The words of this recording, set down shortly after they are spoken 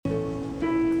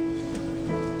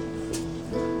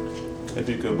If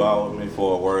you could bow with me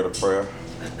for a word of prayer.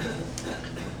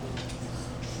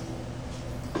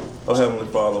 Oh, Heavenly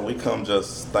Father, we come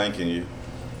just thanking you.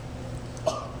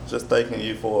 Just thanking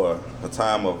you for a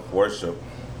time of worship,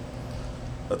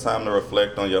 a time to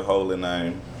reflect on your holy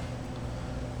name.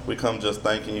 We come just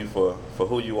thanking you for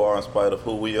who you are in spite of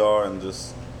who we are, and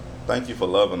just thank you for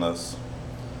loving us.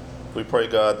 We pray,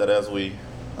 God, that as we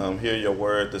hear your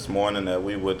word this morning, that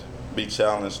we would be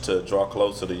challenged to draw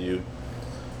closer to you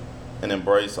and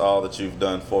embrace all that you've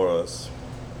done for us.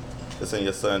 It's in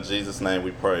your Son, Jesus' name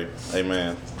we pray.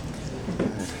 Amen.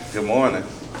 Good morning.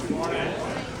 Good morning.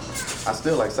 I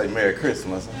still like to say Merry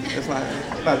Christmas. It's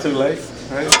not too late,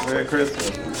 right? Merry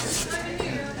Christmas.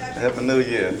 Happy New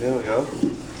Year. There we go.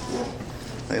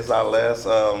 It's our last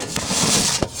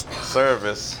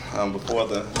service before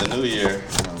the new year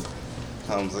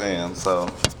comes in, so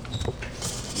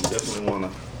you definitely want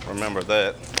to remember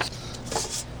that.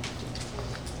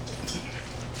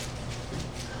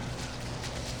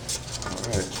 All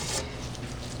right.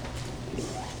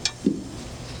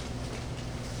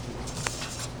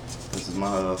 This is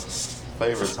my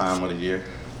favorite time of the year.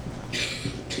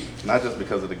 Not just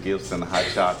because of the gifts and the hot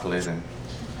chocolate and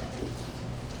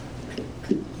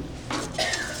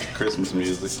Christmas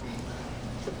music.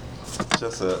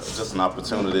 Just an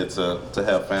opportunity to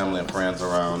have family and friends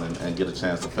around and get a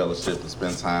chance to fellowship and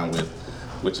spend time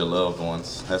with your loved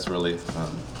ones. That's really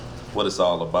what it's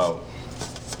all about.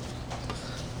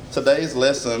 Today's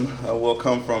lesson will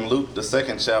come from Luke, the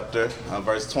 2nd chapter,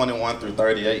 verse 21 through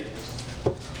 38.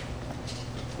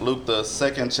 Luke, the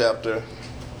 2nd chapter,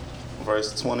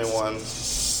 verses 21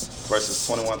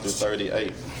 through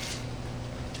 38.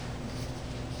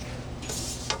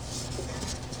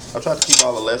 I try to keep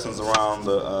all the lessons around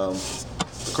the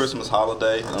Christmas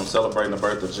holiday, celebrating the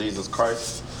birth of Jesus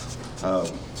Christ.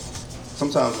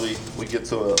 Sometimes we get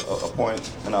to a point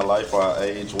in our life or our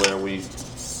age where we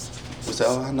say,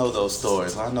 oh, I know those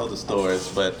stories. I know the stories.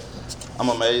 But I'm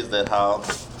amazed at how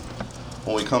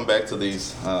when we come back to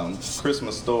these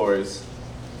Christmas stories,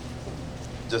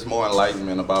 just more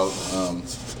enlightenment about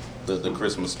the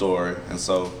Christmas story. And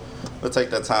so we'll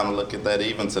take that time to look at that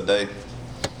even today.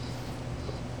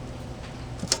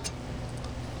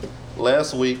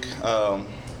 Last week,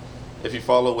 if you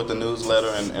followed with the newsletter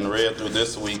and read through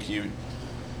this week, you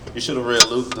should have read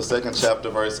Luke, the 2nd chapter,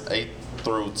 verse 8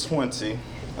 through 20.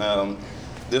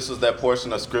 This was that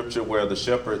portion of scripture where the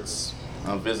shepherds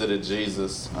visited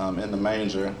Jesus in the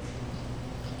manger.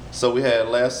 So we had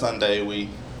last Sunday, we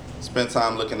spent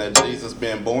time looking at Jesus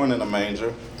being born in a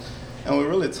manger, and we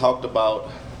really talked about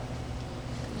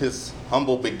his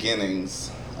humble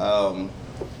beginnings,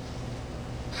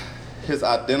 his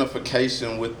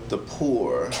identification with the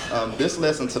poor. This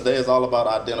lesson today is all about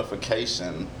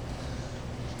identification,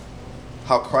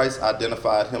 how Christ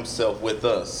identified himself with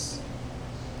us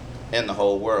and the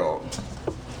whole world.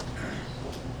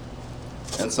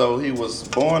 And so he was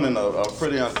born in a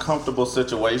pretty uncomfortable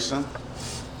situation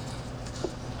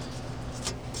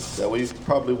that we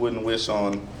probably wouldn't wish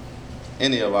on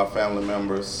any of our family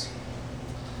members.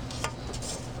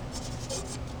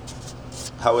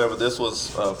 However, this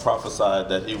was prophesied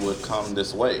that he would come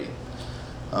this way.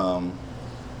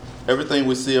 Everything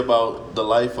we see about the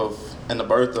life of and the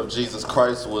birth of Jesus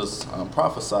Christ was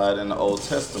prophesied in the Old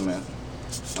Testament,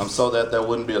 so that there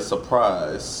wouldn't be a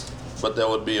surprise, but there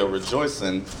would be a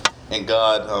rejoicing in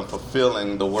God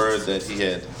fulfilling the word that he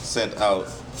had sent out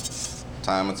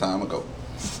time and time ago.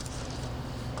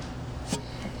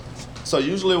 So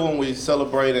usually when we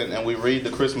celebrate and we read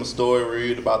the Christmas story, we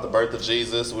read about the birth of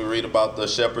Jesus, we read about the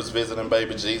shepherds visiting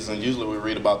baby Jesus, and usually we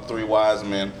read about 3 wise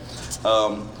men.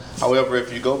 However,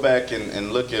 if you go back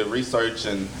and look at research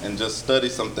and just study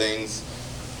some things,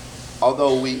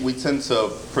 although we tend to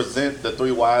present the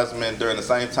 3 wise men during the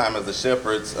same time as the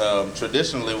shepherds,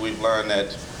 traditionally we've learned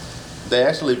that they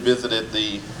actually visited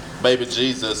the baby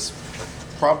Jesus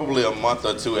probably a month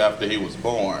or 2 after he was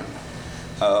born.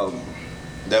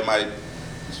 That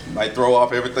might throw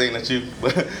off everything that you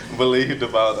believed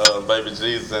about baby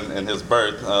Jesus and his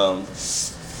birth,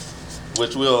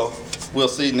 which we'll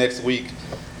see next week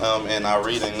in our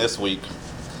reading this week.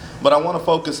 But I want to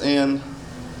focus in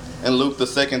Luke, the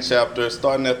 2nd chapter,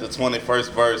 starting at the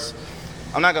 21st verse.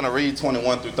 I'm not going to read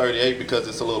 21 through 38 because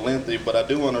it's a little lengthy, but I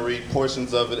do want to read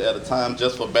portions of it at a time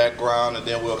just for background, and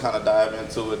then we'll kind of dive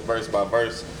into it verse by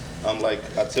verse, like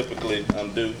I typically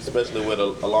do, especially with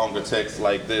a longer text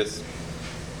like this.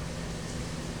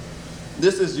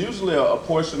 This is usually a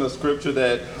portion of scripture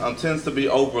that tends to be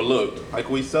overlooked. Like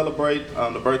we celebrate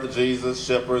the birth of Jesus,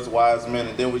 shepherds, wise men,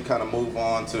 and then we kind of move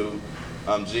on to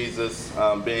Jesus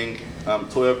being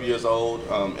 12 years old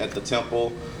at the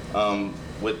temple,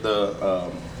 with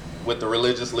the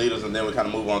religious leaders, and then we kind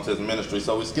of move on to his ministry.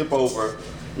 So we skip over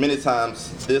many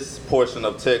times this portion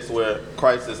of text where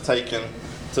Christ is taken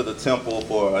to the temple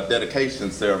for a dedication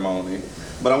ceremony.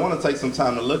 But I want to take some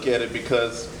time to look at it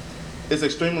because it's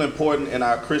extremely important in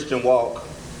our Christian walk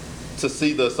to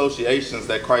see the associations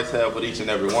that Christ has with each and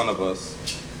every one of us.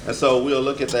 And so we'll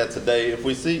look at that today. If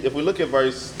we look at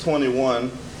verse 21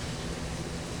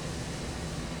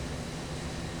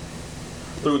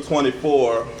 through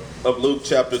 24 of Luke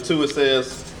chapter 2, it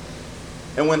says,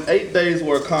 "And when 8 days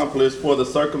were accomplished for the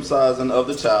circumcision of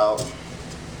the child,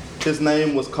 his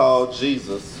name was called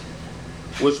Jesus,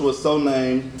 which was so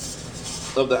named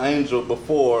of the angel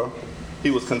before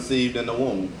he was conceived in the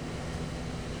womb.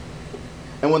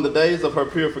 And when the days of her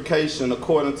purification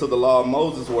according to the law of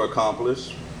Moses were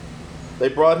accomplished, they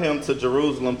brought him to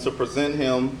Jerusalem to present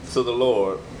him to the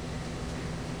Lord.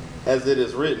 As it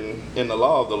is written in the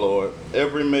law of the Lord,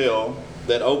 every male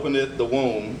that openeth the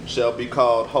womb shall be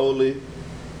called holy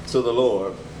to the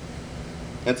Lord,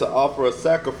 and to offer a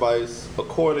sacrifice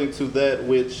according to that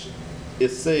which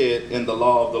is said in the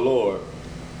law of the Lord,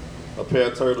 a pair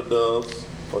of turtle doves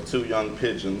or 2 young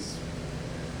pigeons."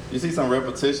 You see some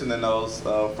repetition in those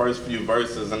first few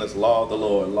verses, and it's law of the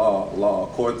Lord, law,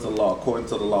 according to the law, according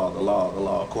to the law, the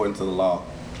law, according to the law.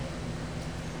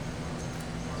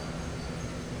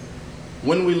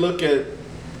 When we look at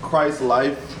Christ's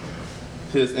life,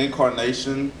 his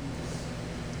incarnation,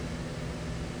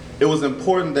 it was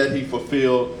important that he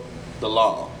fulfilled the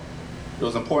law. It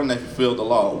was important that he fulfilled the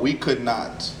law. We could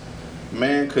not.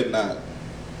 Man could not.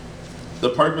 The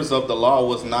purpose of the law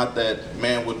was not that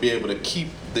man would be able to keep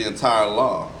the entire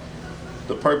law.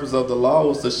 The purpose of the law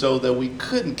was to show that we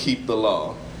couldn't keep the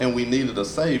law and we needed a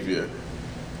Savior.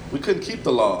 We couldn't keep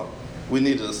the law. We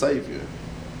needed a Savior.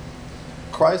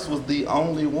 Christ was the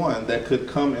only one that could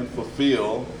come and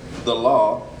fulfill the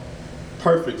law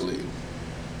perfectly.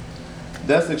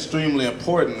 That's extremely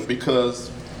important because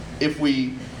if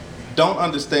we don't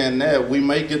understand that, we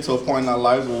may get to a point in our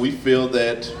lives where we feel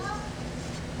that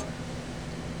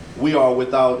we are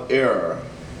without error,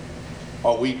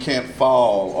 or we can't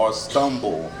fall or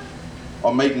stumble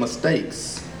or make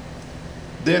mistakes.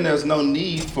 Then there's no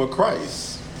need for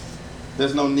Christ.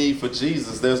 There's no need for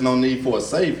Jesus. There's no need for a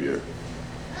Savior.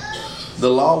 The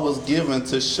law was given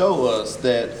to show us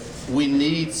that we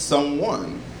need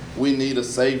someone. We need a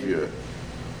Savior.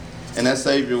 And that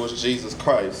Savior was Jesus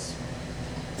Christ.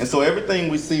 And so everything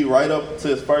we see right up to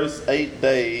his first 8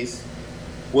 days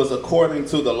was according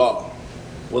to the law.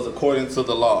 Was according to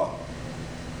the law.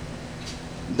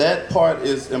 That part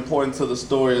is important to the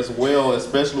story as well,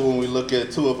 especially when we look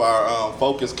at 2 of our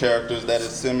focus characters, that is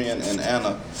Simeon and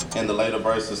Anna, in the later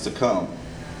verses to come.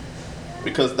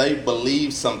 Because they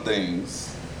believed some things.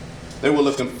 They were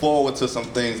looking forward to some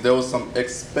things. There was some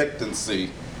expectancy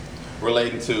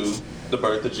relating to the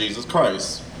birth of Jesus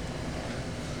Christ.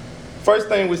 First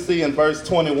thing we see in verse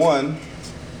 21,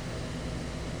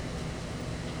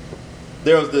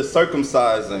 there was this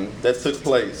circumcising that took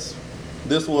place.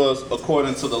 This was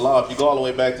according to the law. If you go all the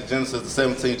way back to Genesis, the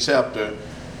 17th chapter,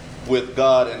 with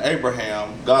God and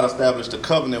Abraham, God established a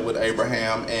covenant with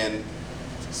Abraham and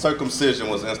circumcision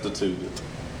was instituted.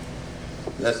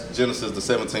 That's Genesis, the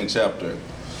 17th chapter.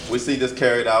 We see this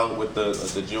carried out with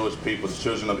the Jewish people, the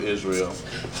children of Israel,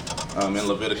 in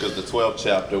Leviticus, the 12th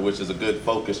chapter, which is a good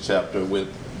focus chapter with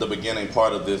the beginning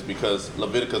part of this, because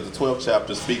Leviticus, the 12th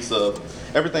chapter, speaks of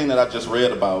everything that I just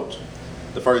read about.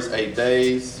 The first 8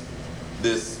 days,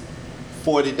 this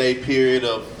 40-day period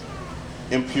of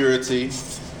impurity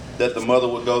that the mother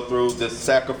would go through, this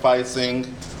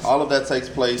sacrificing, all of that takes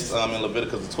place in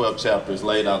Leviticus, the 12th chapter is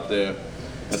laid out there.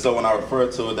 And so when I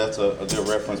refer to it, that's a good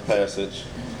reference passage.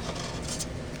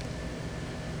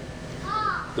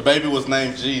 The baby was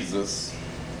named Jesus.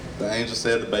 The angel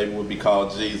said the baby would be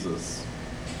called Jesus.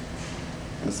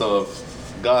 And so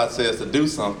if God says to do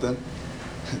something,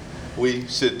 we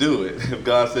should do it. If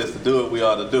God says to do it, we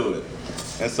ought to do it.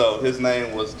 And so his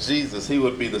name was Jesus. He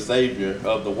would be the Savior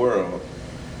of the world.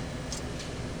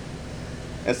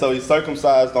 And so he's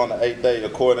circumcised on the 8th day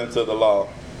according to the law.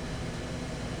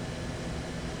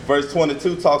 Verse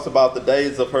 22 talks about the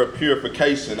days of her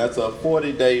purification. That's a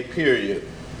 40-day period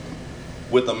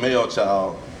with a male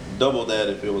child. Double that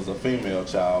if it was a female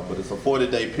child, but it's a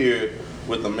 40-day period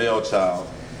with a male child.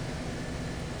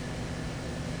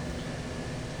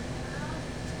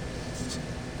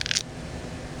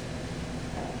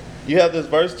 You have this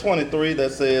verse 23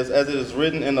 that says, as it is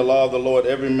written in the law of the Lord,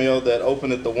 every male that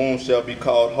openeth the womb shall be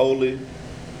called holy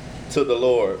to the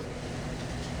Lord.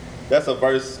 That's a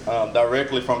verse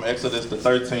directly from Exodus, the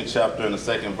 13th chapter, and the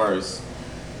 2nd verse.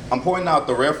 I'm pointing out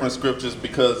the reference scriptures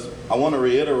because I want to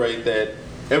reiterate that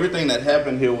everything that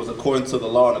happened here was according to the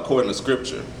law and according to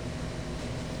Scripture.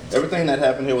 Everything that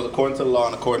happened here was according to the law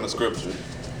and according to Scripture.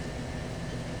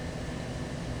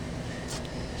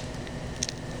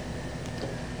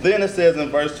 Then it says in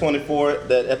verse 24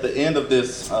 that at the end of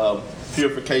this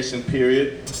purification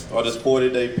period, or this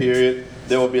 40-day period,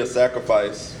 there will be a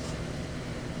sacrifice.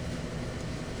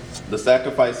 The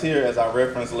sacrifice here, as I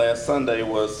referenced last Sunday,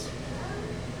 was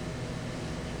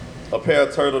a pair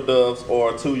of turtle doves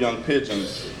or 2 young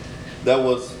pigeons. That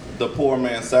was the poor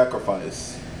man's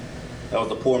sacrifice. That was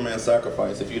the poor man's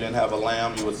sacrifice. If you didn't have a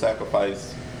lamb, you would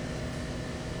sacrifice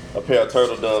a pair of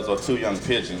turtle doves or 2 young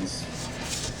pigeons.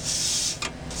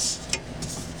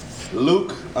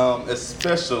 Luke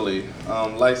especially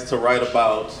likes to write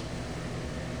about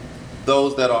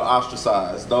those that are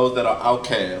ostracized, those that are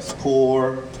outcasts,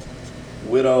 poor,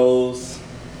 widows,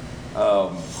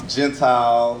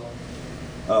 Gentile,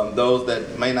 those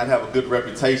that may not have a good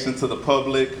reputation to the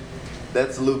public.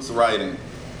 That's Luke's writing.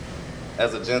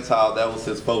 As a Gentile, that was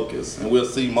his focus. And we'll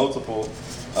see multiple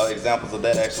examples of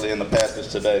that actually in the passage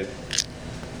today.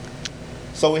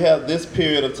 So we have this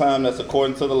period of time that's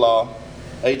according to the law,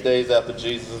 8 days after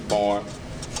Jesus is born.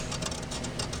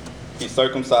 He's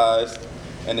circumcised,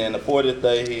 and then the 40th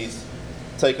day he's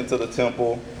taken to the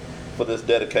temple for this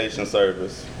dedication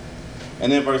service.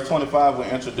 And in verse 25, we're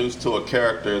introduced to a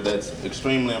character that's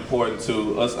extremely important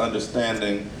to us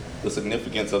understanding the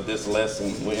significance of this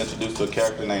lesson. We're introduced to a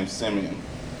character named Simeon.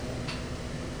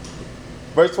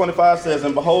 Verse 25 says,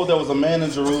 "And behold, there was a man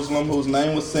in Jerusalem whose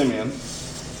name was Simeon.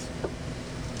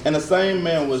 And the same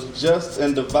man was just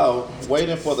and devout,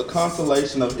 waiting for the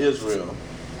consolation of Israel."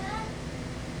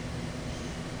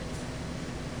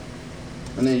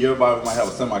 And then your Bible might have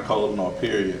a semicolon or a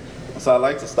period. So I'd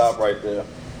like to stop right there.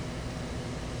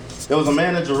 There was a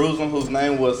man in Jerusalem whose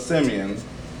name was Simeon.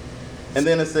 And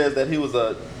then it says that he was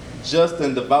a just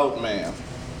and devout man.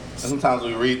 And sometimes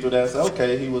we read through that and say,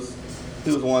 okay, he was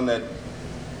one that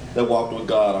walked with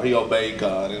God, or he obeyed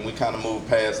God, and we kind of move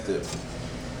past it.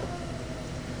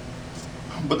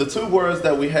 But the 2 words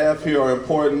that we have here are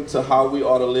important to how we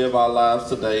ought to live our lives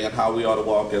today and how we ought to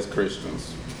walk as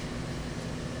Christians.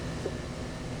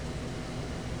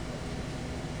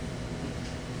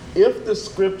 If the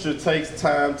scripture takes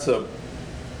time to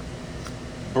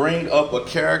bring up a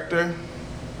character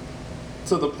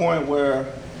to the point where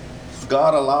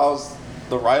God allows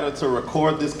the writer to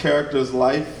record this character's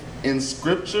life in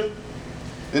scripture,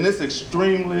 then it's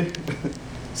extremely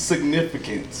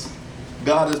significant.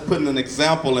 God is putting an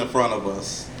example in front of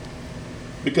us,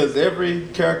 because every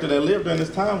character that lived during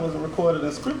this time wasn't recorded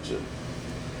in Scripture.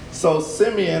 So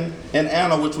Simeon and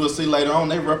Anna, which we'll see later on,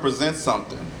 they represent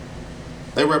something.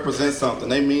 They represent something.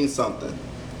 They mean something.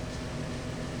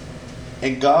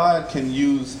 And God can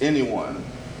use anyone.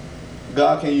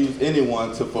 God can use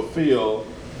anyone to fulfill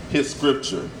His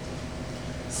Scripture.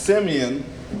 Simeon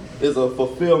is a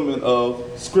fulfillment of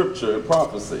Scripture and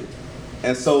prophecy,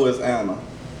 and so is Anna.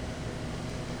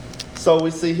 So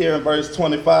we see here in verse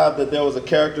 25 that there was a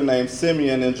character named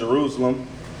Simeon in Jerusalem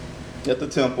at the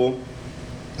temple,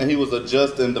 and he was a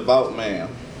just and devout man.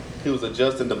 He was a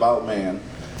just and devout man.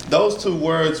 Those 2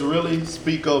 words really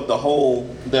speak of the whole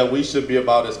that we should be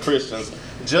about as Christians.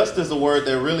 Just is a word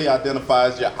that really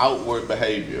identifies your outward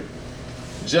behavior.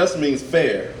 Just means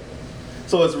fair.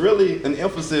 So it's really an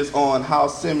emphasis on how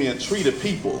Simeon treated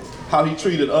people, how he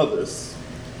treated others.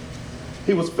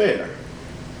 He was fair.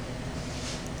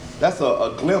 That's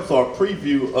a glimpse or a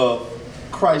preview of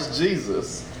Christ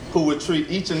Jesus, who would treat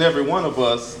each and every one of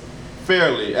us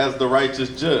fairly as the righteous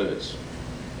judge.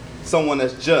 Someone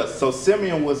that's just. So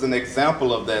Simeon was an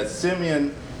example of that.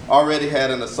 Simeon already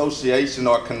had an association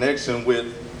or connection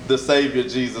with the Savior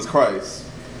Jesus Christ.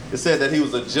 It said that he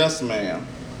was a just man.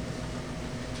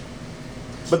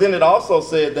 But then it also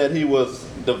said that he was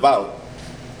devout.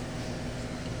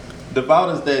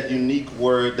 Devout is that unique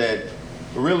word that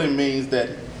really means that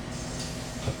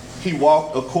he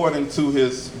walked according to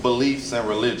his beliefs and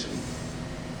religion.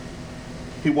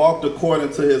 He walked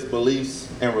according to his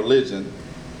beliefs and religion.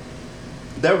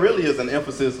 That really is an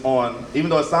emphasis on, even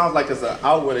though it sounds like it's an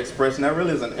outward expression, that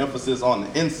really is an emphasis on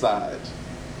the inside.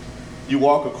 You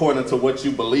walk according to what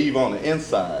you believe on the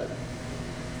inside.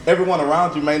 Everyone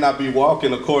around you may not be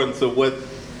walking according to what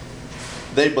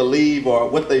they believe or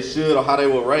what they should or how they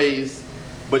were raised,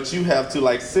 but you have to,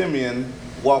 like Simeon,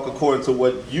 walk according to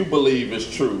what you believe is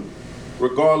true,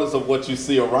 regardless of what you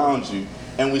see around you.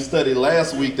 And we studied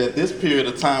last week that this period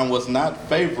of time was not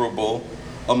favorable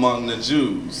among the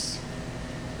Jews.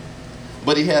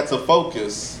 But he had to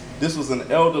focus. This was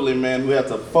an elderly man who had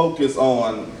to focus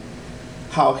on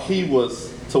how he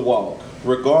was to walk,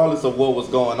 regardless of what was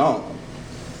going on.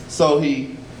 So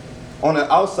on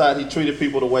the outside, he treated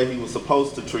people the way he was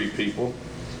supposed to treat people,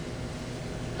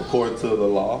 according to the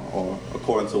law or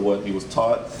according to what he was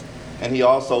taught. And he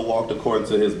also walked according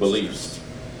to his beliefs.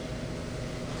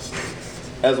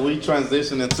 As we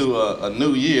transition into a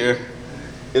new year,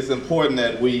 it's important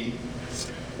that we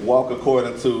walk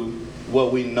according to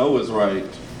what we know is right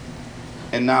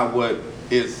and not what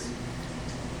is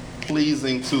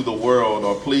pleasing to the world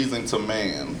or pleasing to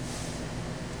man.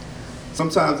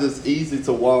 Sometimes it's easy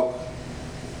to walk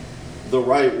the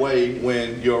right way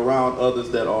when you're around others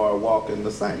that are walking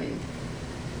the same.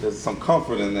 There's some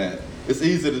comfort in that. It's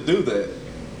easy to do that.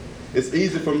 It's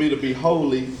easy for me to be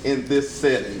holy in this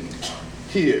setting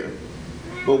here.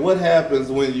 But what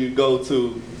happens when you go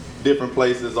to different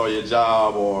places or your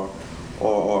job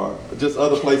or just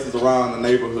other places around the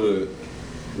neighborhood?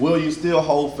 Will you still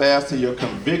hold fast to your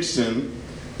conviction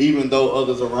even though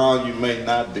others around you may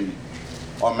not be,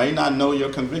 or may not know your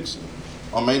conviction,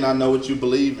 or may not know what you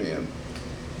believe in?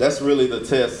 That's really the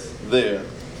test there.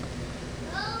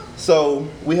 So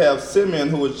we have Simeon,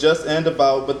 who was just and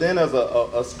devout, but then there's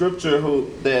a scripture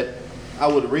that I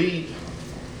would read.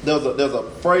 There's a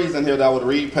phrase in here that I would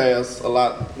read past a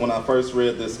lot when I first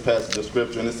read this passage of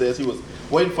scripture, and it says he was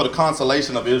waiting for the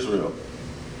consolation of Israel.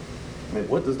 I mean,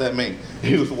 what does that mean?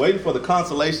 He was waiting for the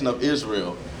consolation of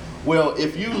Israel. Well,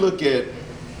 if you look at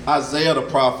Isaiah the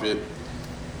prophet,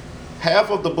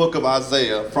 half of the book of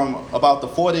Isaiah, from about the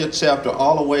 40th chapter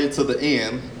all the way to the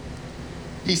end,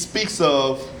 he speaks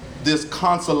of this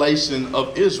consolation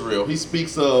of Israel. He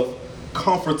speaks of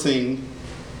comforting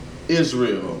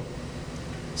Israel,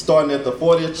 starting at the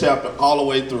 40th chapter all the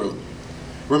way through.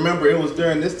 Remember, it was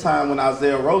during this time when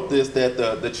Isaiah wrote this that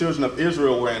the children of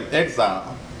Israel were in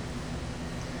exile.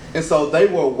 And so they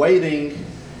were waiting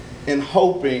and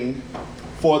hoping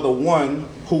for the one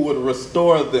who would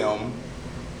restore them.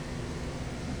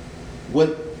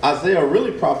 What Isaiah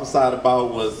really prophesied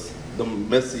about was the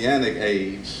Messianic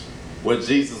age, where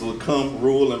Jesus would come,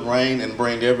 rule, and reign, and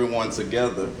bring everyone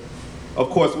together. Of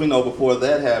course, we know before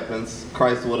that happens,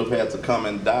 Christ would have had to come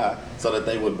and die so that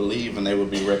they would believe and they would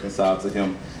be reconciled to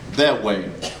him that way.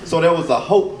 So there was a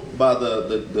hope by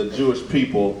the Jewish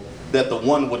people that the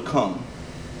one would come.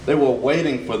 They were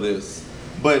waiting for this.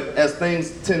 But as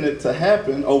things tended to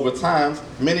happen over time,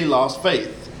 many lost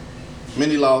faith.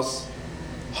 Many lost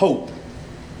hope.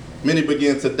 Many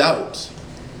began to doubt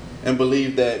and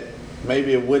believe that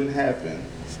maybe it wouldn't happen.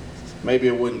 Maybe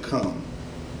it wouldn't come.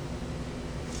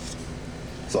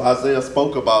 So Isaiah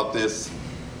spoke about this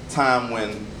time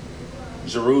when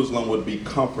Jerusalem would be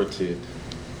comforted,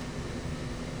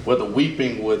 where the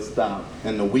weeping would stop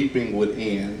and the weeping would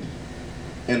end,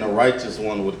 and the righteous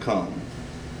one would come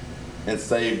and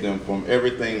save them from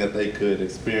everything that they could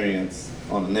experience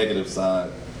on the negative side.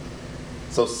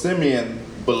 So Simeon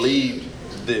believed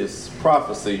this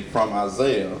prophecy from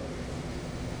Isaiah.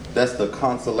 That's the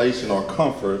consolation or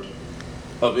comfort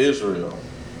of Israel.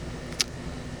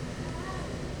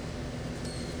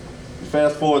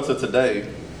 Fast forward to today,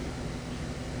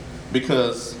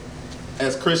 because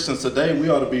as Christians today, we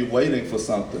ought to be waiting for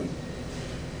something,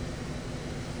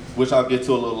 which I'll get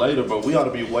to a little later, but we ought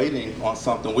to be waiting on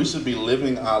something. We should be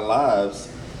living our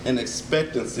lives in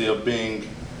expectancy of being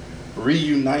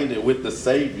reunited with the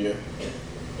Savior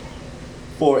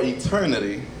for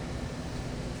eternity.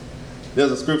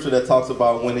 There's a scripture that talks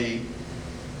about when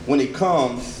he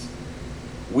comes,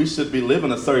 we should be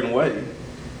living a certain way.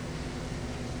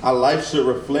 Our life should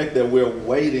reflect that we're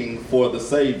waiting for the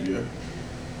Savior.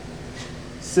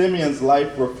 Simeon's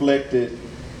life reflected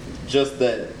just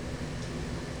that.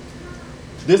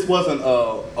 This wasn't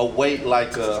a wait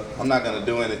like a I'm not going to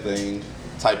do anything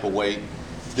type of wait.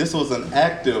 This was an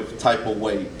active type of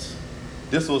wait.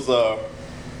 This was a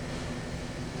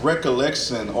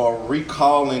recollection or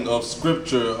recalling of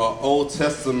scripture or Old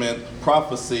Testament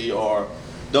prophecy or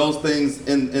those things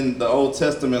in the Old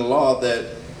Testament law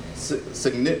that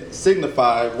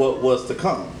signified what was to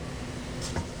come.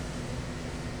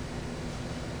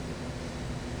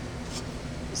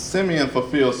 Simeon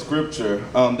fulfilled scripture.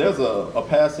 There's a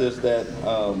passage that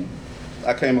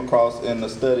I came across in the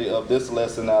study of this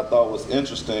lesson that I thought was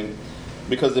interesting,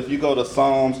 because if you go to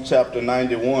Psalms chapter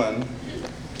 91,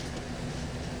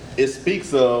 it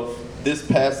speaks of this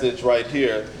passage right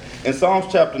here. In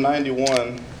Psalms chapter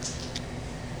 91,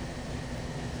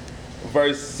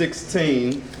 verse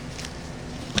 16,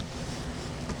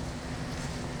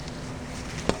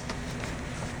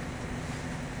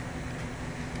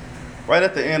 right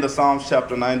at the end of Psalms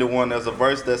chapter 91, there's a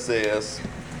verse that says,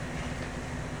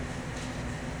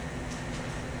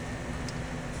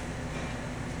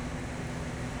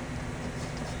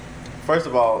 First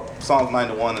of all, Psalms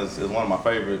 91 is one of my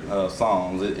favorite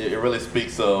songs. It really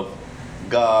speaks of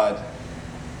God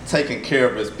taking care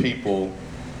of his people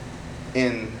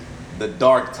in the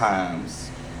dark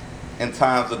times, in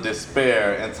times of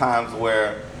despair, in times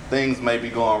where things may be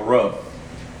going rough.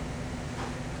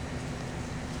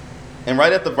 And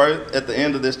right at the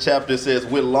end of this chapter, it says,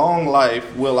 with long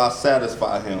life will I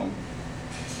satisfy him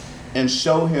and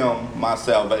show him my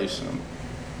salvation.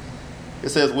 It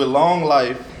says, with long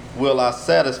life will I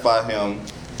satisfy him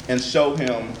and show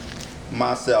him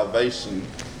my salvation.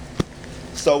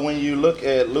 So when you look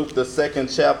at Luke, the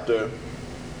 2nd chapter,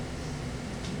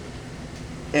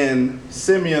 and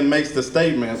Simeon makes the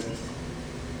statement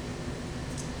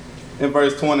in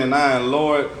verse 29,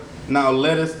 Lord, now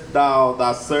lettest thou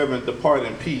thy servant depart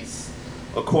in peace,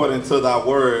 according to thy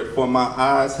word, for my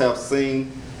eyes have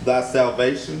seen thy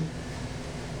salvation.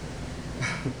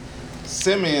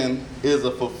 Simeon is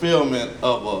a fulfillment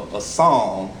of a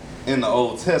song in the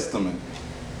Old Testament.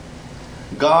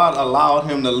 God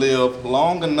allowed him to live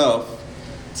long enough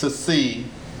to see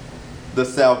the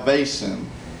salvation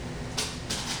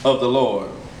of the Lord.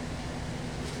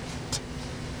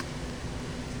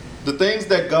 The things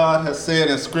that God has said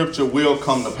in Scripture will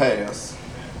come to pass.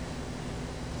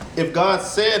 If God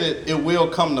said it, it will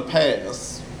come to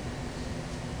pass.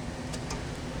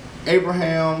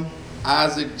 Abraham,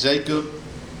 Isaac, Jacob,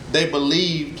 they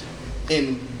believed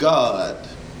in God.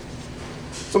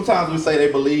 Sometimes we say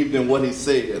they believed in what he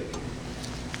said.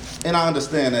 And I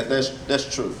understand that.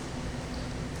 That's true.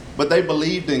 But they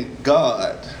believed in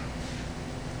God.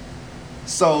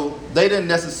 So they didn't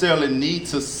necessarily need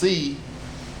to see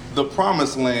the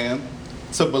promised land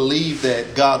to believe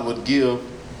that God would give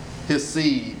his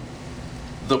seed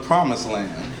the promised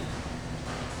land.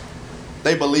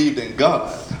 They believed in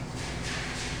God.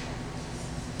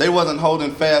 They wasn't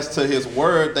holding fast to his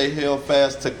word, they held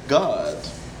fast to God.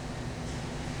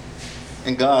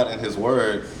 And God and his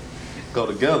word go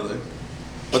together.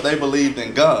 But they believed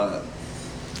in God.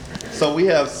 So we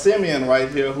have Simeon right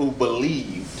here who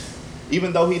believed.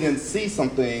 Even though he didn't see some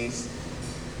things,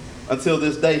 until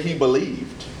this day he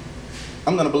believed.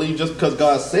 I'm going to believe just because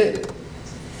God said it.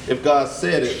 If God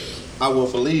said it, I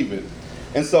will believe it.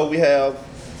 And so we have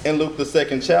in Luke the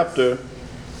 2nd chapter,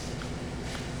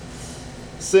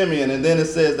 Simeon, and then it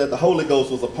says that the Holy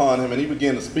Ghost was upon him and he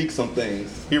began to speak some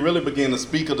things. He really began to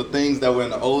speak of the things that were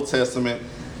in the Old Testament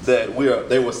that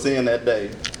they were seeing that day.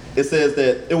 It says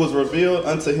that it was revealed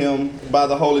unto him by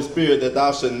the Holy Spirit that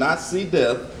thou should not see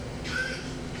death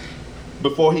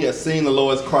before he had seen the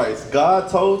Lord's Christ. God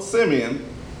told Simeon,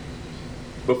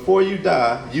 before you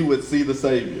die, you would see the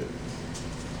Savior.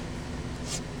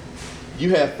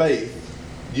 You have faith,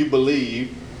 you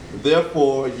believe,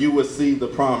 therefore you would see the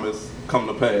promise come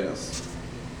to pass.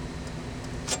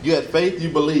 You had faith, you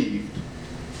believed,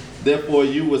 therefore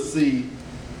you would see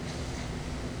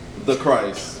the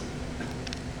Christ.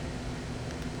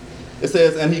 It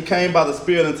says, and he came by the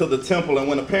Spirit into the temple, and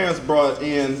when the parents brought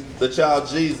in the child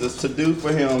Jesus to do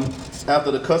for him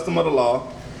after the custom of the law,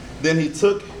 then he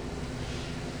took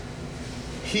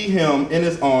him in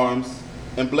his arms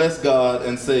and blessed God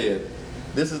and said,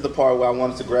 this is the part where I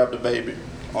wanted to grab the baby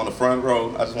on the front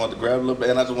row. I just wanted to grab a little bit,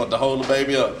 and I just wanted to hold the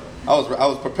baby up. I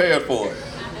was prepared for it.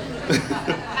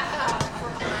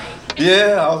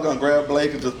 Yeah, I was going to grab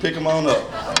Blake and just pick him on up.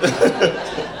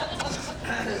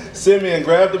 Simeon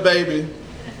grabbed the baby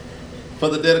for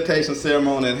the dedication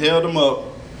ceremony and held him up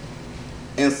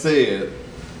and said,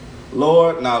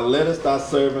 Lord, now lettest thy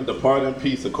servant depart in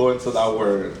peace according to thy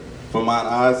word. For mine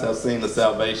eyes have seen the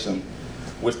salvation,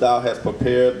 which thou hast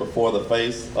prepared before the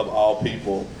face of all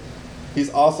people.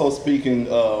 He's also speaking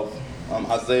of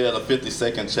Isaiah, the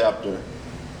 52nd chapter,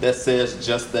 that says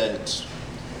just that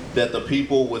the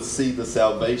people would see the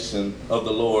salvation of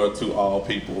the Lord to all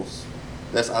peoples.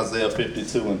 That's Isaiah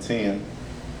 52:10.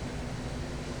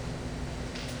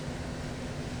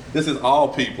 This is all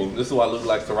people. This is why Luke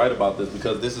likes to write about this,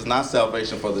 because this is not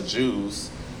salvation for the Jews.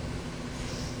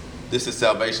 This is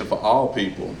salvation for all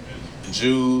people.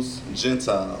 Jews,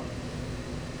 Gentile.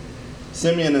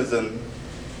 Simeon is an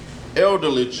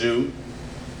elderly Jew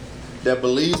that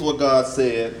believes what God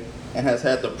said and has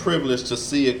had the privilege to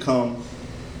see it come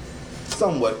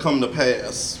to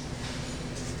pass.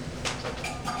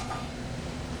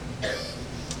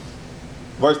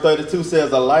 Verse 32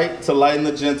 says, a light to lighten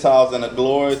the Gentiles and a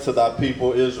glory to thy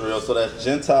people Israel. So that's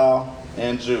Gentile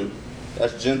and Jew.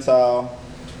 That's Gentile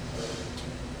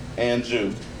and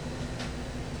Jew.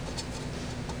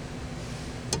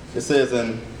 It says,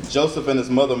 and Joseph and his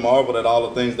mother marveled at all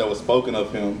the things that were spoken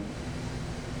of him.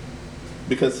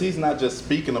 because he's not just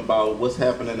speaking about what's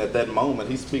happening at that moment.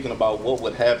 He's speaking about what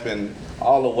would happen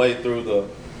all the way through the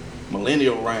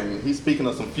millennial reign. He's speaking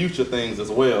of some future things as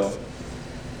well.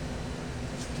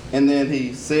 And then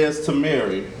he says to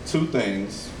Mary two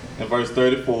things. In verse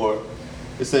 34,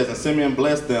 it says, "And Simeon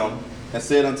blessed them and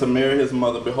said unto Mary his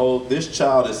mother, Behold, this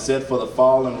child is set for the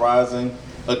fall and rising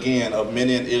again of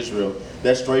many in Israel."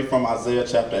 That's straight from Isaiah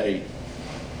chapter 8.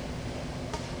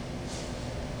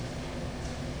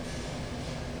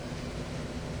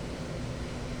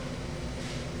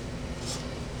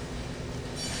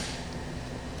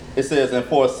 It says, "And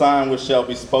for a sign which shall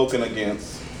be spoken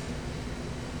against."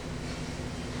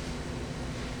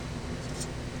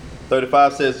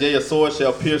 35 says, "Yea, a sword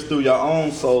shall pierce through your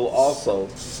own soul also,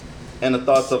 and the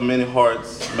thoughts of many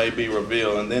hearts may be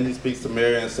revealed." And then he speaks to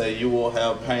Mary and say, "You will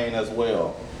have pain as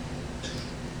well,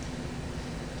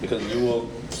 because you will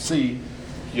see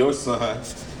your son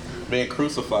being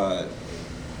crucified."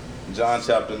 John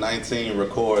chapter 19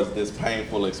 records this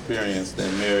painful experience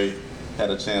that Mary had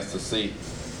a chance to see.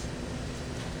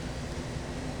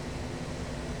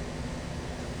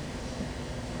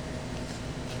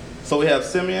 So we have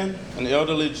Simeon, an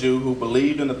elderly Jew who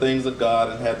believed in the things of God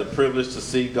and had the privilege to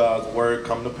see God's word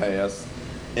come to pass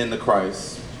in the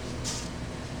Christ.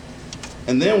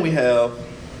 And then we have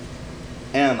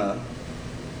Anna.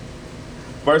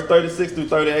 Verse 36 through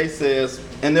 38 says,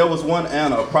 "And there was one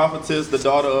Anna, a prophetess, the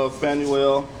daughter of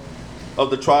Phanuel of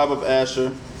the tribe of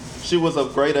Asher. She was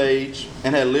of great age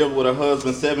and had lived with her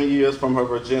husband 7 years from her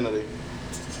virginity.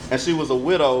 And she was a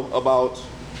widow of about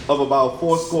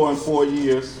 84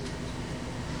 years,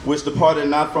 which departed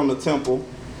not from the temple,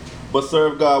 but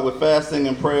served God with fasting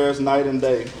and prayers night and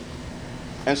day.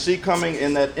 And she coming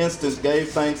in that instant gave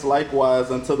thanks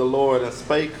likewise unto the Lord, and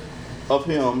spake of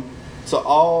him to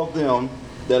all them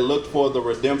that looked for the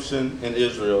redemption in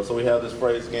Israel." So we have this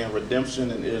phrase again,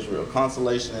 redemption in Israel,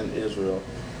 consolation in Israel.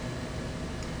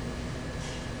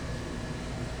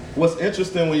 What's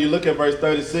interesting when you look at verse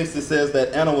 36, it says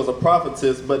that Anna was a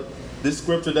prophetess, but this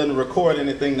scripture doesn't record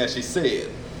anything that she said.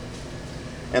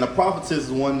 And a prophetess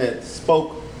is one that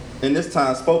spoke, in this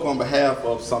time, spoke on behalf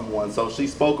of someone. So she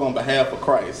spoke on behalf of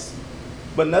Christ.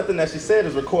 But nothing that she said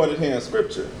is recorded here in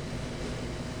scripture.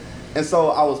 And so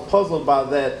I was puzzled by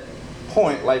that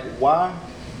point. Like, why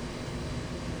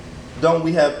don't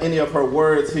we have any of her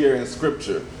words here in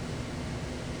scripture?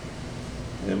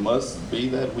 It must be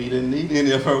that we didn't need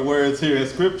any of her words here in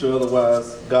scripture.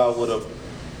 Otherwise, God would have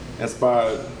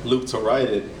inspired Luke to write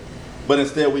it. But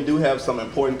instead, we do have some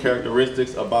important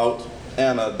characteristics about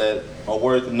Anna that are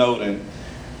worth noting.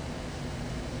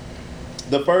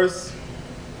 The first,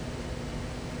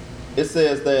 it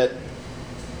says that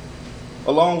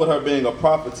along with her being a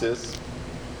prophetess,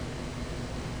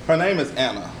 her name is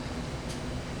Anna.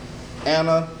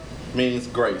 Anna means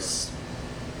grace.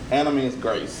 Anna means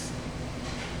grace.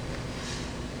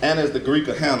 Anna is the Greek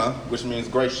of Hannah, which means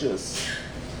gracious.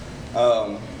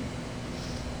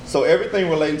 So everything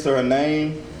relating to her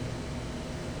name,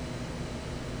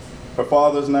 her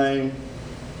father's name,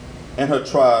 and her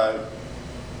tribe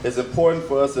is important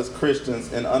for us as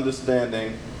Christians in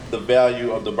understanding the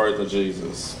value of the birth of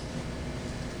Jesus.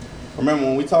 Remember,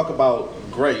 when we talk about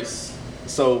grace,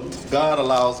 so God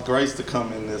allows grace to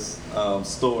come in this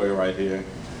story right here,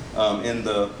 in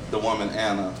the woman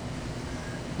Anna.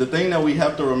 The thing that we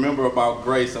have to remember about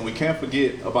grace, and we can't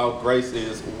forget about grace,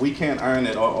 is we can't earn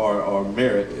it or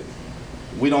merit it.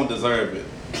 We don't deserve it.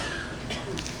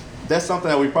 That's something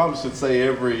that we probably should say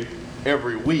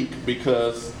every week,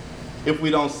 because if we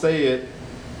don't say it,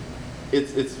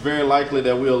 it's very likely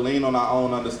that we'll lean on our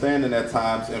own understanding at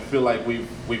times and feel like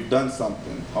we've done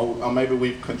something, or maybe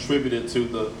we've contributed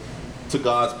to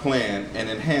God's plan and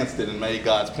enhanced it and made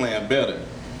God's plan better.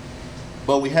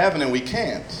 But we haven't, and we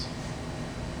can't.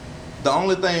 The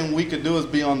only thing we could do is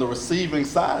be on the receiving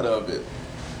side of it.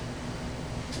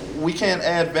 We can't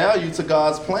add value to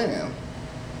God's plan.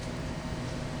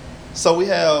 So we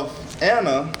have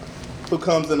Anna, who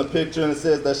comes in the picture, and it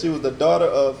says that she was the daughter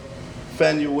of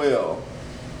Phanuel.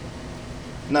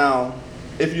 Now,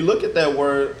 if you look at that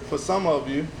word, for some of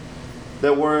you,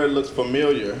 that word looks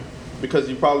familiar because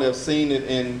you probably have seen it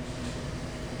in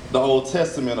the Old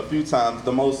Testament a few times.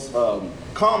 The most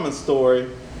common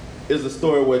story is the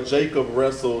story where Jacob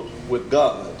wrestled with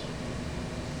God.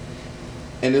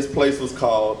 And this place was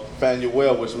called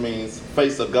Phanuel, which means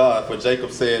face of God. For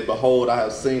Jacob said, "Behold, I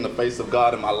have seen the face of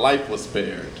God, and my life was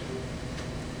spared."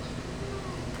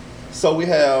 So we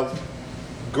have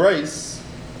Grace,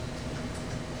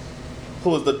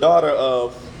 who is the daughter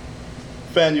of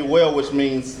Phanuel, which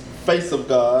means face of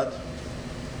God.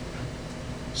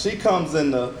 She comes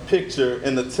in the picture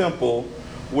in the temple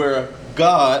where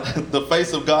God, the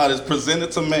face of God, is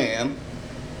presented to man.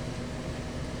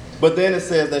 But then it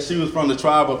says that she was from the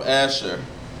tribe of Asher.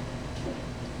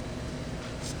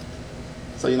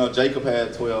 So, you know, Jacob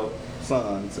had 12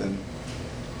 sons, and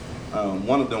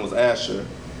one of them was Asher.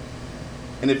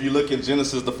 And if you look in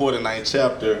Genesis, the 49th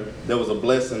chapter, there was a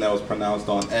blessing that was pronounced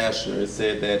on Asher. It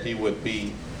said that he would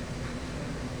be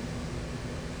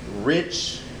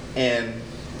rich and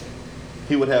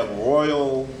he would have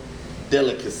royal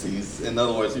delicacies. In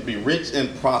other words, he'd be rich and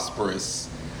prosperous.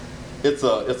 It's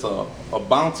a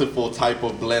bountiful type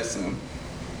of blessing.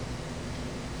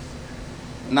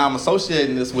 Now I'm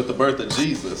associating this with the birth of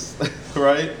Jesus,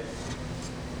 right?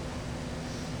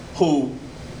 Who,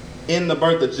 in the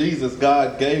birth of Jesus,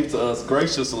 God gave to us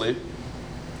graciously,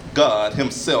 God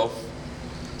himself,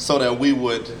 so that we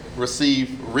would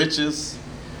receive riches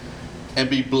and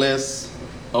be blessed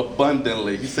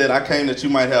abundantly. He said, I came that you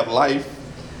might have life,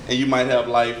 and you might have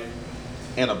life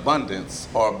in abundance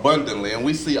or abundantly. And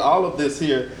we see all of this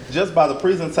here just by the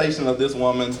presentation of this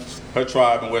woman, her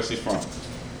tribe, and where she's from.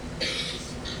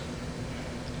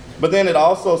 But then it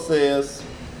also says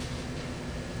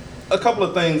a couple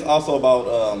of things also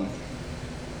about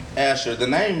Asher. The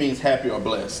name means happy or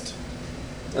blessed.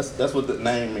 That's what the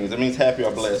name means. It means happy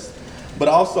or blessed. But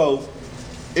also,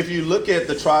 if you look at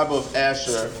the tribe of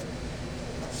Asher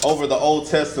over the Old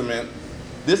Testament,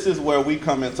 this is where we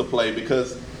come into play,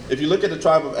 because if you look at the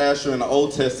tribe of Asher in the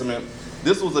Old Testament,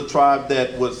 this was a tribe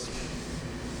that was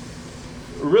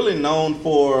really known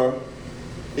for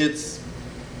its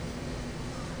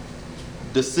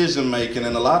decision making,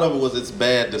 and a lot of it was its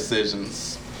bad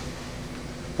decisions.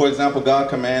 For example, God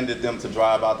commanded them to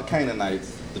drive out the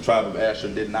Canaanites. The tribe of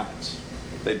Asher did not.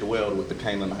 They dwelled with the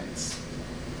Canaanites.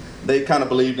 They kind of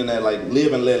believed in that, like,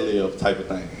 live and let live type of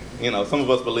thing. You know, some of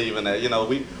us believe in that. You know,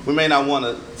 we may not want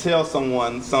to tell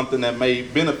someone something that may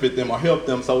benefit them or help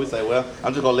them, so we say, well,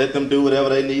 I'm just going to let them do whatever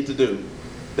they need to do.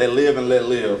 They live and let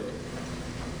live.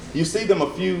 You see them a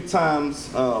few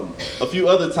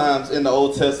other times in the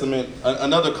Old Testament.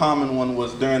 Another common one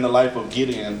was during the life of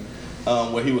Gideon,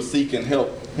 where he was seeking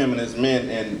help, him and his men,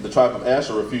 and the tribe of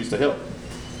Asher refused to help.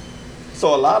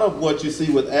 So a lot of what you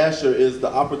see with Asher is the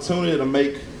opportunity to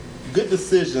make good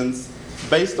decisions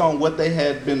based on what they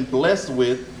had been blessed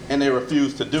with, and they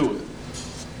refused to do it.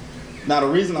 Now, the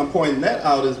reason I'm pointing that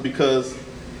out is because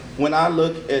when I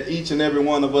look at each and every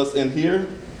one of us in here,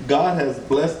 God has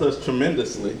blessed us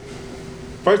tremendously.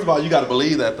 First of all, you got to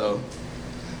believe that, though.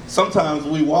 Sometimes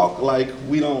we walk like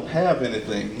we don't have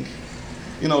anything.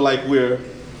 You know, like we're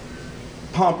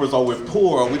paupers or we're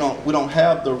poor, or we don't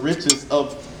have the riches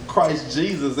of Christ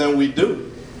Jesus, and we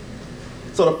do.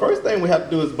 So the first thing we have to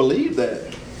do is believe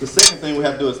that. The second thing we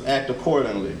have to do is act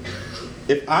accordingly.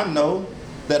 If I know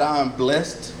that I am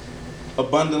blessed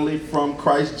abundantly from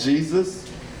Christ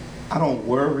Jesus, I don't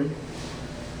worry,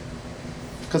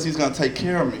 because he's going to take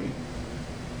care of me.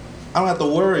 I don't have to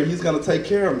worry. He's going to take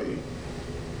care of me.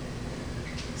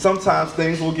 Sometimes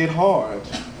things will get hard.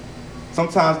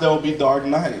 Sometimes there will be dark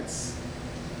nights.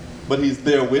 But he's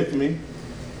there with me.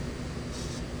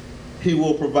 He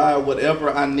will provide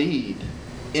whatever I need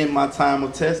in my time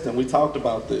of testing. We talked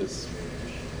about this.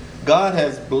 God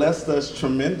has blessed us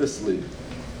tremendously.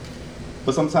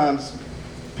 But sometimes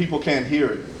people can't hear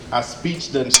it. Our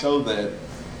speech doesn't show that.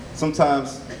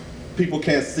 Sometimes people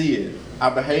can't see it.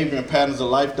 Our behavior and patterns of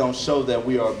life don't show that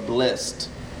we are blessed.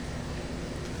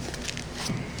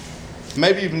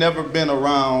 Maybe you've never been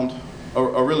around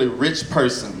a really rich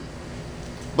person,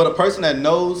 but a person that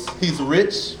knows he's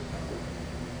rich,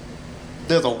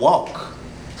 there's a walk.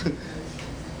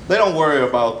 They don't worry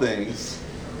about things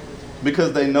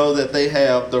because they know that they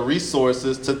have the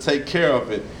resources to take care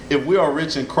of it. If we are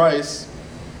rich in Christ,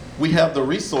 we have the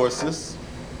resources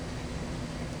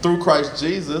through Christ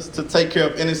Jesus to take care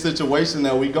of any situation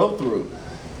that we go through.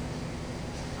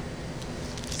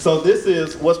 So this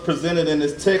is what's presented in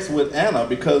this text with Anna,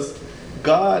 because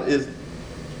God is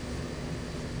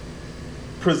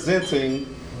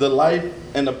presenting the life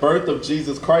and the birth of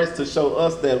Jesus Christ to show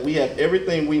us that we have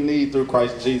everything we need through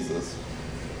Christ Jesus.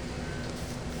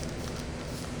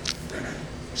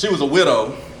 She was a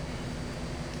widow.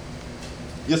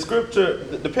 Your scripture,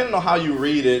 depending on how you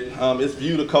read it, it's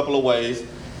viewed a couple of ways.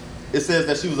 It says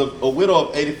that she was a widow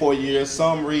of 84 years.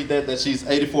 Some read that she's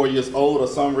 84 years old, or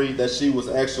some read that she was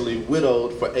actually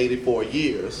widowed for 84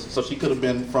 years. So she could have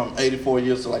been from 84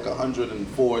 years to like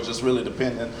 104, just really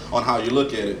depending on how you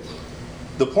look at it.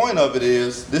 The point of it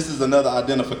is, this is another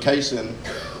identification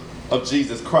of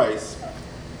Jesus Christ.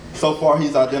 So far,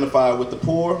 he's identified with the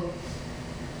poor,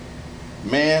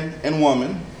 man and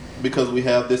woman, because we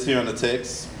have this here in the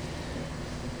text.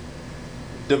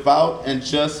 devout and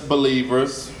just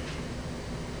believers.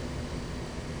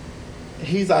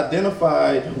 He's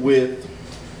identified with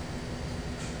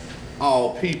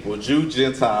all people, Jew,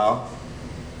 Gentile.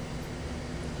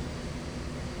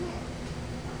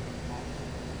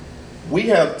 We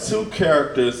have two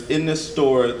characters in this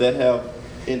story that have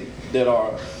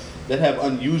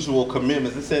unusual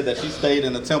commitments. It said that she stayed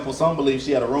in the temple. Some believe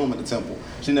she had a room in the temple.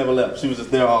 She never left. She was just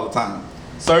there all the time.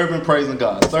 Serving, praising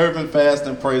God. Serving,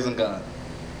 fasting, praising God.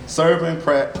 Serving,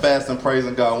 fasting,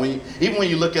 praising God. Even when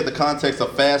you look at the context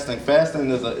of fasting, fasting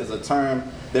is a term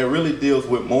that really deals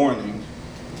with mourning.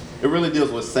 It really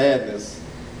deals with sadness.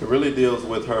 It really deals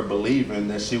with her believing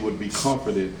that she would be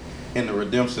comforted in the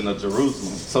redemption of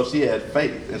Jerusalem. So she had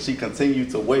faith, and she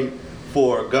continued to wait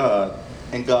for God.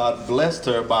 And God blessed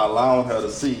her by allowing her to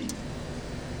see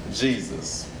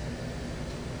Jesus.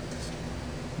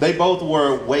 They both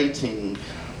were waiting.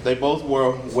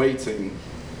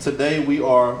 Today we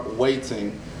are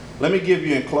waiting. Let me give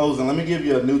you, in closing, a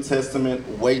New Testament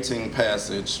waiting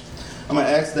passage. I'm going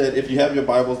to ask that if you have your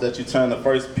Bibles that you turn to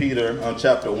 1 Peter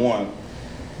chapter 1.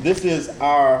 This is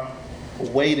our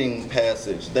waiting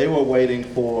passage. They were waiting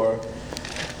for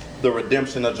the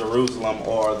redemption of Jerusalem,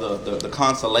 or the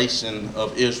consolation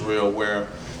of Israel, where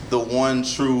the one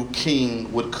true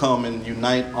king would come and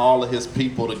unite all of his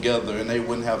people together, and they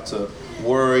wouldn't have to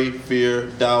worry, fear,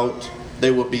 doubt.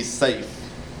 They would be safe.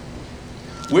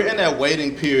 We're in that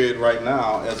waiting period right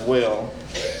now as well.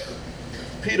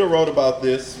 Peter wrote about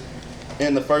this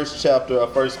in the first chapter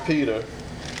of 1 Peter.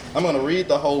 I'm going to read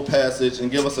the whole passage and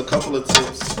give us a couple of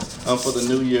tips for the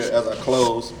new year as I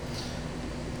close.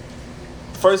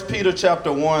 1 Peter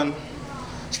chapter 1,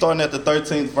 starting at the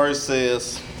 13th verse,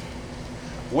 says,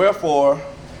 "Wherefore,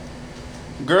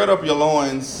 gird up the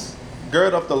loins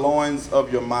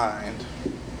of your mind,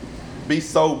 be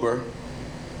sober,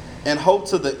 and hope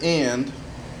to the end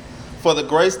for the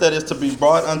grace that is to be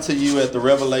brought unto you at the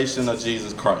revelation of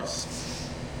Jesus Christ."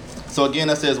 So again,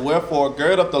 it says, "Wherefore,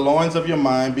 gird up the loins of your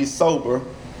mind, be sober,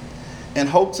 and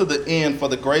hope to the end for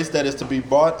the grace that is to be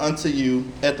brought unto you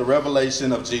at the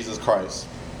revelation of Jesus Christ.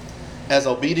 As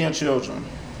obedient children,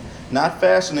 not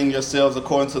fashioning yourselves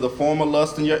according to the former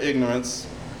lust in your ignorance,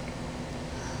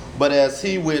 but as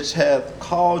he which hath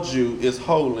called you is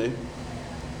holy,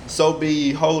 so be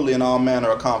ye holy in all manner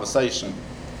of conversation.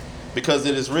 Because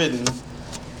it is written,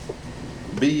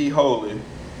 Be ye holy,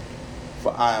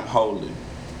 for I am holy."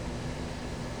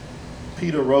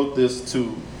 Peter wrote this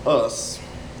to us,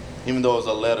 even though it was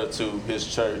a letter to his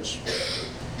church.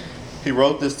 He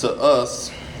wrote this to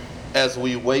us as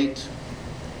we wait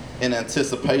in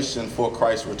anticipation for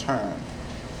Christ's return.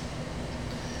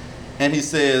 And he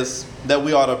says that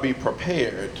we ought to be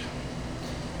prepared.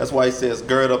 That's why he says,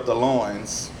 gird up the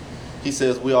loins. He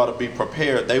says we ought to be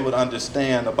prepared. They would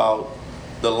understand about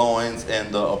the loins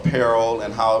and the apparel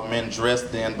and how men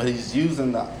dressed then, but he's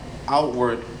using the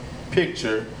outward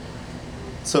picture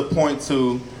to point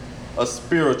to a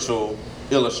spiritual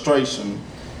illustration.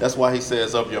 That's why he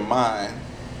says of your mind.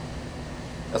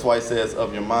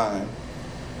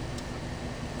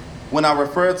 When I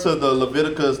refer to the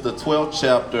Leviticus, the 12th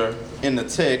chapter in the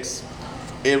text,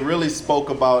 it really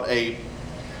spoke about an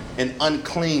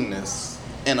uncleanness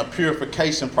and a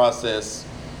purification process,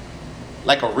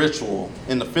 like a ritual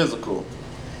in the physical.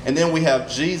 And then we have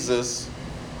Jesus,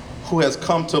 who has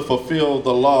come to fulfill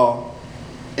the law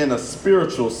in a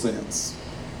spiritual sense.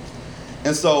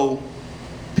 And so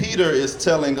Peter is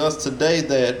telling us today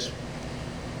that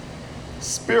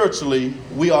spiritually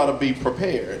we ought to be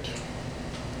prepared.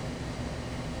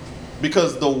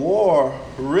 Because the war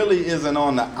really isn't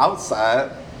on the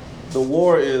outside. The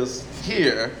war is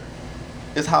here.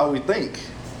 It's how we think.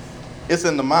 It's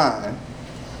in the mind.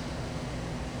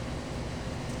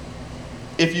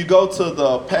 If you go to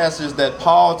the passage that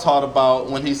Paul taught about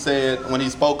when he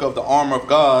spoke of the armor of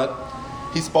God,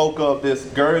 he spoke of this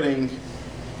girding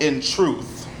in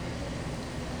truth.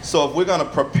 So if we're going to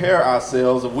prepare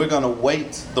ourselves, if we're going to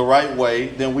wait the right way,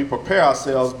 then we prepare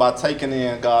ourselves by taking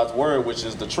in God's word, which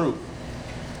is the truth.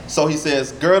 So he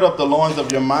says, gird up the loins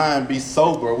of your mind, be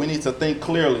sober. We need to think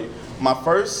clearly. My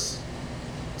first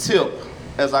tip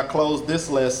as I close this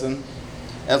lesson,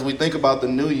 as we think about the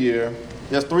new year,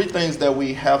 there's three things that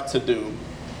we have to do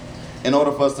in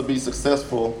order for us to be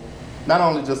successful, not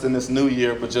only just in this new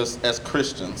year, but just as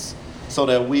Christians, so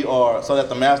that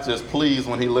the Master is pleased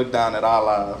when he looks down at our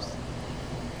lives.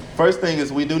 First thing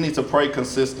is we do need to pray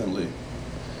consistently.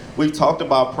 We've talked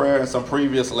about prayer in some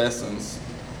previous lessons.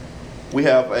 We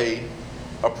have a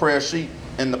prayer sheet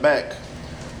in the back.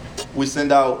 We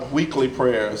send out weekly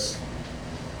prayers.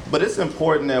 But it's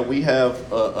important that we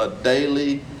have a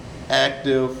daily,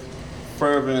 active,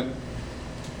 fervent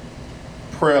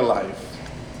prayer life.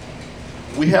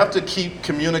 We have to keep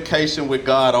communication with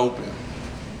God open.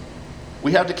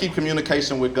 We have to keep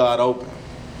communication with God open.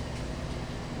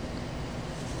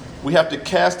 We have to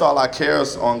cast all our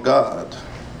cares on God.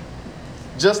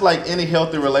 Just like any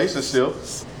healthy relationship,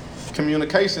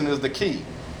 communication is the key.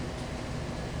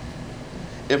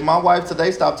 If my wife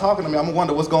today stopped talking to me, I'm gonna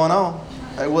wonder what's going on.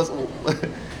 Hey,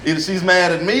 either she's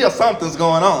mad at me or something's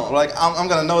going on. Like I'm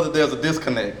gonna know that there's a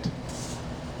disconnect.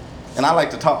 And I like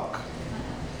to talk.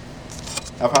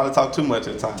 I probably talk too much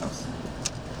at times.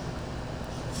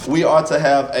 We are to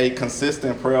have a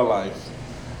consistent prayer life,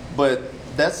 but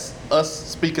that's us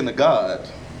speaking to God.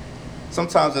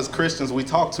 Sometimes as Christians, we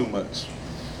talk too much.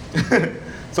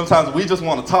 Sometimes we just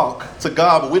want to talk to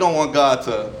God, but we don't want God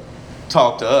to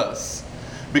talk to us.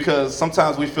 Because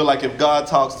sometimes we feel like if God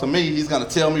talks to me, he's going to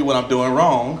tell me what I'm doing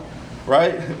wrong,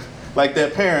 right? Like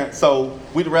that parent. So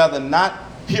we'd rather not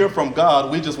hear from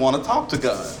God. We just want to talk to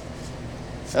God.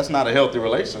 That's not a healthy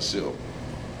relationship.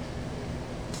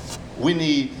 We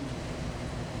need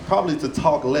probably to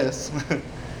talk less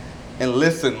and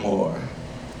listen more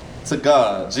to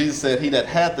God. Jesus said, he that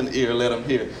hath an ear, let him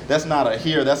hear. That's not a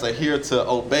hear, that's a hear to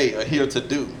obey, a hear to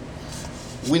do.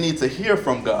 We need to hear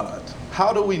from God.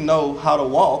 How do we know how to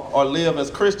walk or live as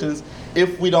Christians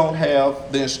if we don't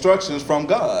have the instructions from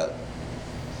God?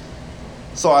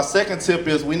 So our second tip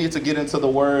is we need to get into the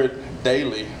Word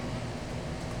daily.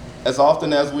 As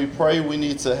often as we pray, we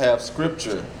need to have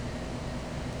scripture.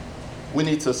 We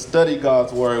need to study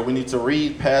God's Word. We need to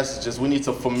read passages. We need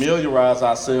to familiarize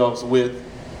ourselves with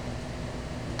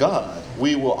God.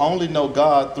 We will only know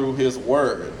God through his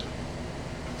Word.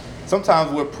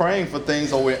 Sometimes we're praying for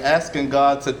things or we're asking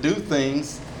God to do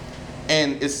things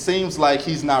and it seems like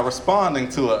he's not responding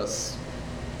to us.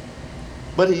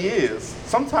 But he is.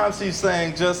 Sometimes he's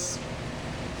saying just,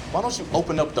 why don't you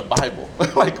open up the Bible?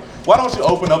 Like, why don't you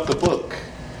open up the book?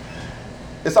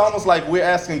 It's almost like we're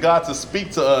asking God to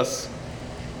speak to us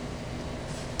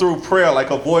through prayer,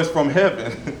 like a voice from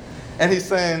heaven. And he's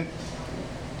saying,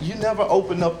 you never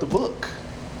open up the book.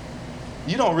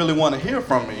 You don't really want to hear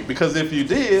from me, because if you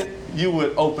did, you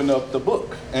would open up the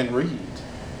book and read.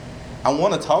 I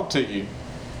want to talk to you,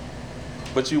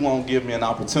 but you won't give me an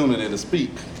opportunity to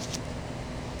speak.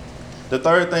 The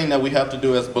third thing that we have to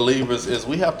do as believers is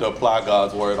we have to apply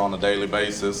God's Word on a daily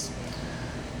basis.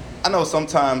 I know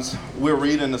sometimes we're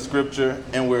reading the scripture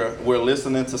and we're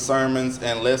listening to sermons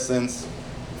and lessons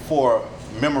for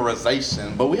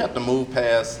memorization, but we have to move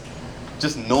past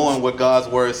just knowing what God's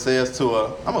Word says to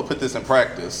I'm going to put this in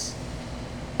practice.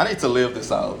 I need to live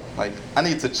this out. Like, I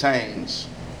need to change.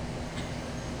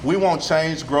 We won't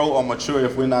change, grow, or mature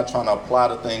if we're not trying to apply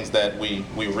the things that we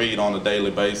read on a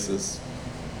daily basis.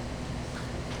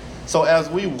 So as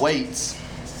we wait,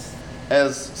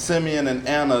 as Simeon and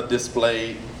Anna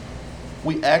displayed,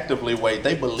 we actively wait.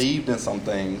 They believed in some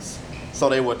things. So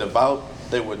they were devout,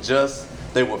 they were just,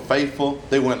 they were faithful,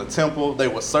 they were in the temple, they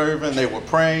were serving, they were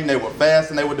praying, they were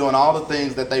fasting, they were doing all the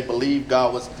things that they believed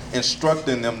God was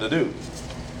instructing them to do.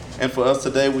 And for us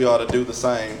today, we ought to do the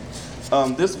same.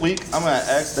 This week, I'm going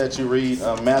to ask that you read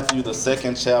Matthew, the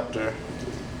 2nd chapter,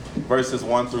 verses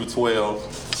 1 through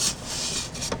 12.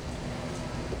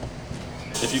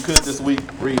 If you could this week,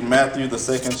 read Matthew, the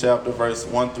 2nd chapter, verse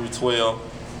 1 through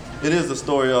 12. It is the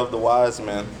story of the wise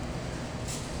men.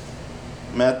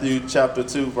 Matthew chapter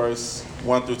 2, verse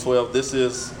 1 through 12. This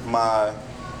is my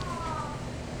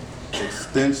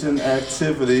extension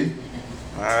activity.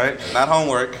 All right, not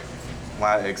homework.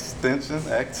 My extension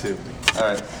activity. All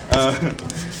right.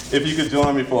 If you could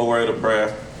join me for a word of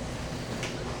prayer.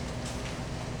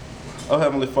 Oh,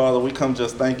 Heavenly Father, we come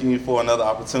just thanking you for another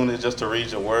opportunity just to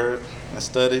read your word and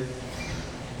study.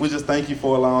 We just thank you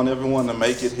for allowing everyone to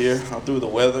make it here through the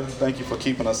weather. Thank you for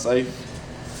keeping us safe.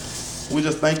 We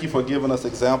just thank you for giving us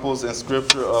examples in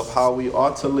Scripture of how we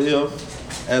ought to live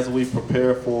as we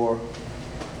prepare for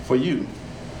you,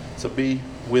 to be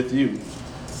with you,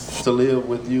 to live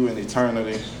with you in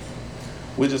eternity.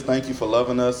 We just thank you for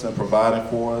loving us and providing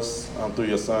for us through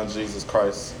your Son, Jesus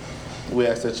Christ. We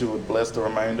ask that you would bless the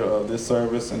remainder of this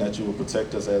service and that you would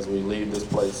protect us as we leave this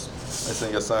place. It's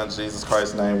in your Son, Jesus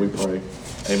Christ's name we pray.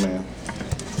 Amen.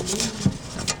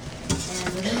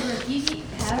 And remember, if you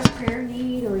have a prayer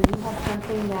need or you have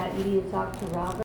something that you need to talk to Robert